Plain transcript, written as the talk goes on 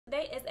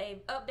is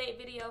a update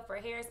video for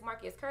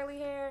Hairsmarket's curly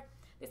hair.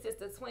 This is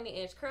the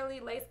 20-inch curly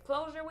lace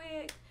closure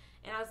wig,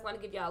 and I just want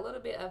to give y'all a little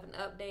bit of an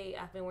update.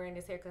 I've been wearing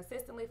this hair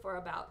consistently for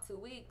about 2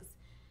 weeks,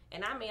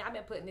 and I mean, I've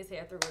been putting this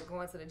hair through it,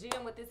 going to the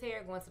gym with this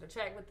hair, going to the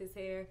track with this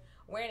hair,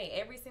 wearing it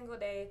every single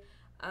day.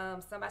 So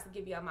I'm about to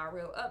give y'all my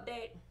real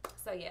update.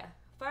 So yeah,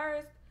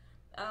 first,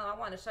 I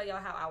want to show y'all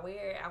how I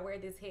wear it. I wear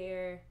this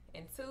hair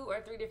in 2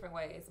 or 3 different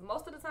ways.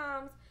 Most of the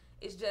times,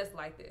 it's just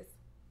like this.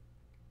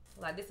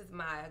 Like, this is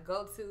my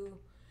go-to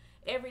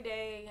every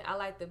day. I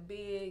like the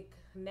big,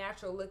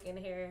 natural looking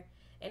hair,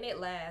 and it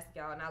lasts,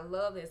 y'all. And I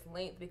love this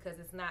length because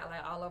it's not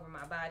like all over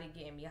my body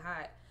getting me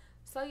hot.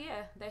 So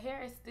yeah, the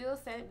hair is still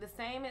the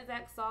same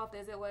exact soft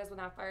as it was when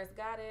I first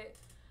got it.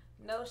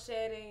 No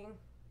shedding.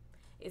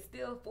 It's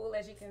still full,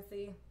 as you can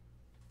see.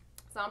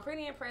 So I'm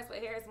pretty impressed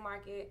with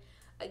Hairsmarket.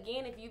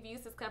 Again, if you've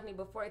used this company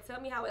before,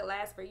 tell me how it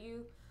lasts for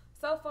you.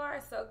 So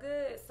far, so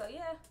good. So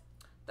yeah,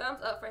 thumbs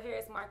up for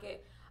Hairsmarket.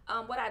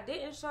 What I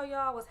didn't show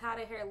y'all was how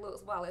the hair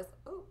looks while it's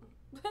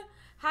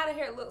how the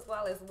hair looks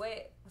while it's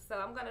wet. So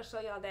I'm gonna show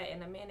y'all that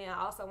in a minute.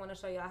 I also want to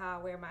show y'all how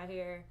I wear my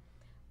hair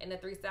in the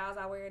 3 styles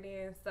I wear it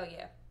in. So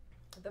yeah,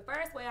 the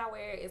first way I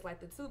wear it is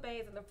like the 2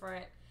 bangs in the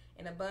front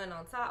and a bun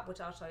on top,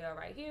 which I'll show y'all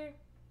right here.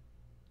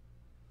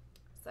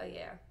 So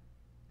yeah,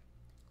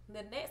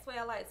 the next way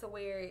I like to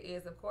wear it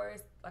is, of course,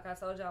 like I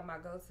told y'all, my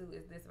go-to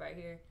is this right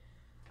here.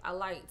 I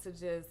like to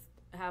just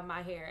have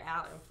my hair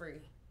out and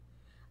free.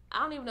 I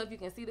don't even know if you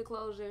can see the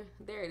closure.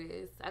 There it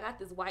is. I got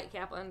this white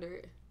cap under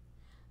it,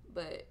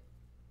 but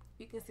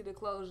you can see the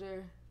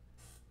closure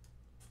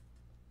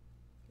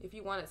if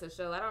you want it to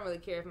show. I don't really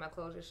care if my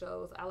closure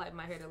shows. I like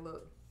my hair to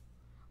look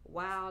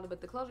wild,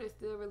 but the closure is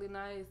still really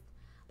nice.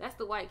 That's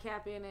the white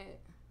cap in it,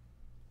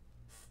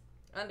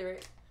 under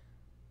it.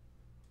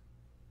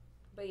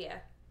 But yeah,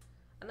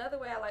 another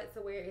way I like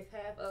to wear it is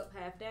half up,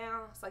 half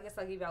down. So I guess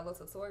I'll give y'all a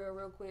little tutorial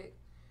real quick.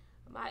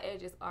 My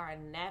edges are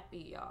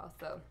nappy, y'all.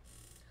 So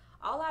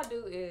all I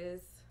do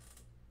is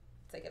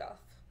take it off.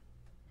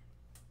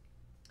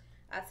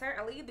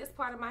 I leave this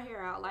part of my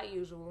hair out like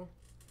usual.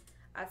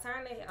 I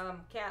turn the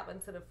cap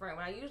into the front.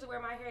 When I usually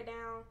wear my hair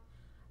down,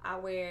 I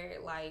wear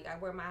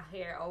my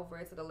hair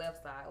over to the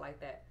left side like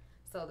that.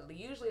 So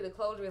usually the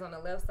closure is on the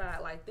left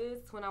side like this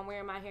when I'm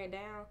wearing my hair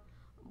down,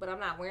 but I'm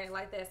not wearing it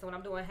like that. So when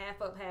I'm doing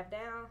half up, half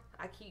down,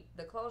 I keep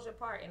the closure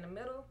part in the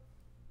middle.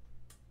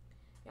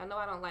 Y'all know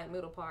I don't like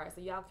middle parts,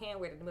 so y'all can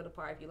wear the middle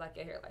part if you like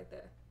your hair like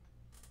that.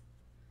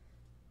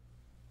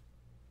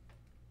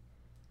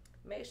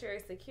 Make sure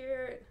it's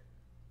secured.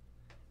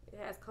 It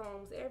has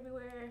combs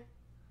everywhere.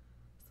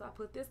 So I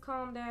put this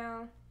comb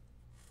down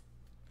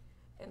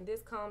and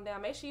this comb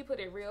down. Make sure you put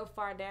it real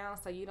far down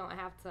so you don't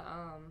have to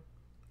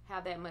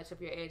have that much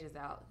of your edges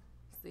out.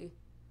 See?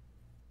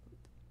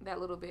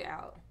 That little bit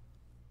out.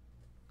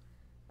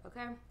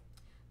 Okay?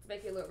 To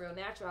make it look real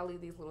natural, I'll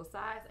leave these little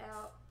sides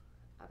out.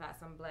 I got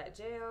some black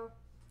gel.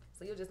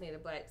 So you'll just need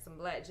some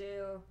black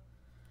gel,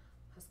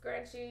 a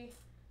scrunchie,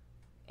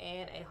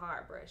 and a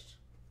hard brush.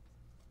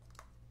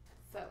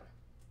 So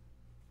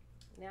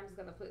now I'm just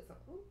gonna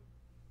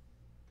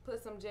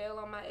put some gel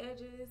on my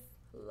edges,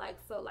 like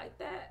so, like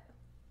that.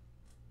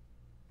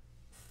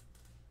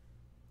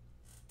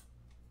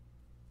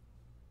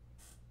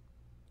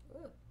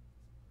 Ooh.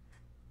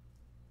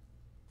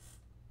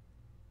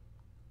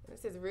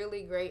 This is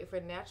really great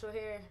for natural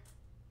hair,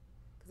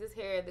 because this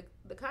hair,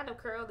 the kind of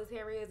curl this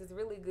hair is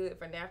really good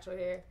for natural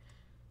hair.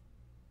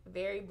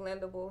 Very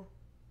blendable.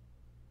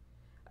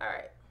 All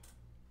right.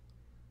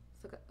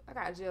 So I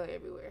got gel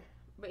everywhere.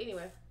 But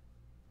anyway,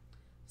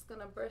 just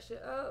gonna brush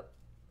it up.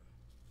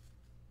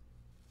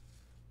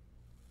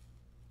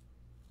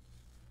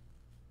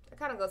 I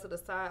kind of go to the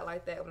side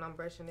like that when I'm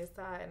brushing this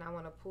side, and I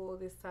want to pull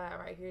this side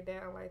right here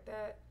down like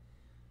that.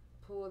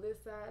 Pull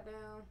this side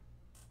down.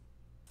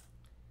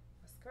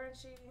 A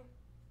scrunchie.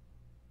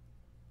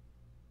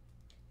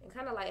 And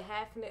kind of like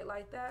halfing it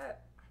like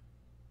that.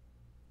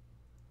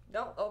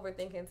 Don't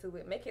overthink into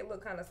it. Make it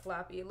look kind of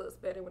sloppy. It looks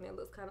better when it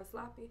looks kind of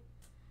sloppy.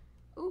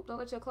 Oop, don't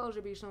let your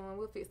closure be showing.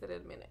 We'll fix that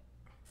in a minute.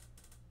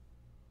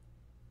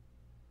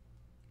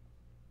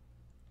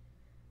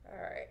 All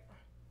right.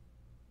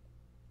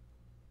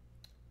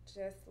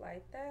 Just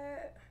like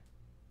that.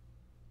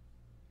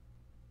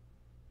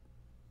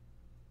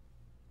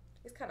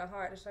 It's kind of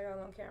hard to show y'all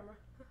on camera.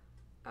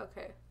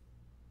 Okay.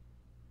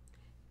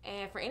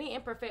 And for any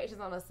imperfections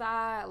on the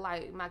side,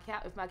 like if my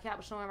cap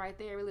is showing right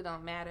there, it really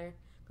don't matter.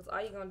 Because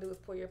all you're going to do is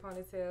pull your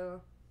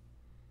ponytail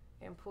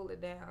and pull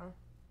it down.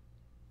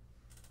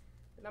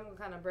 And I'm going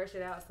to kind of brush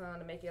it out some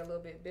to make it a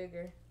little bit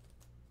bigger.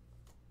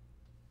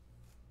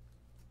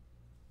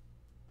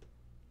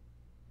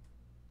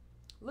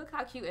 Look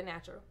how cute and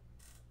natural.